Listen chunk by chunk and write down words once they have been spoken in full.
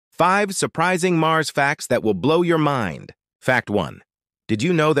5 surprising Mars facts that will blow your mind. Fact 1. Did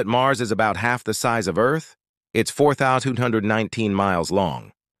you know that Mars is about half the size of Earth? It's 4,219 miles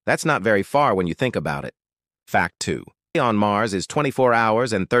long. That's not very far when you think about it. Fact 2. A day on Mars is 24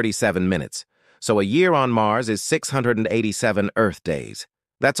 hours and 37 minutes, so a year on Mars is 687 Earth days.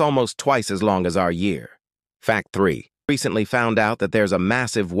 That's almost twice as long as our year. Fact 3. Recently found out that there's a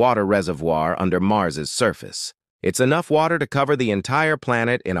massive water reservoir under Mars's surface. It's enough water to cover the entire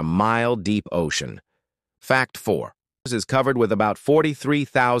planet in a mile-deep ocean. Fact 4. Mars is covered with about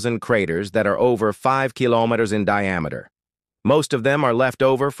 43,000 craters that are over 5 kilometers in diameter. Most of them are left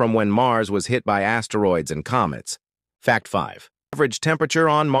over from when Mars was hit by asteroids and comets. Fact 5. Average temperature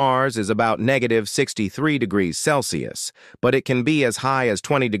on Mars is about negative 63 degrees Celsius, but it can be as high as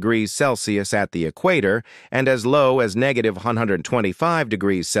 20 degrees Celsius at the equator and as low as negative 125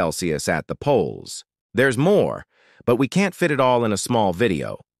 degrees Celsius at the poles. There's more, but we can't fit it all in a small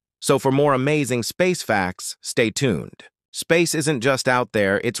video. So for more amazing space facts, stay tuned. Space isn't just out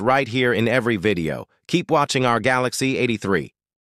there, it's right here in every video. Keep watching our Galaxy 83.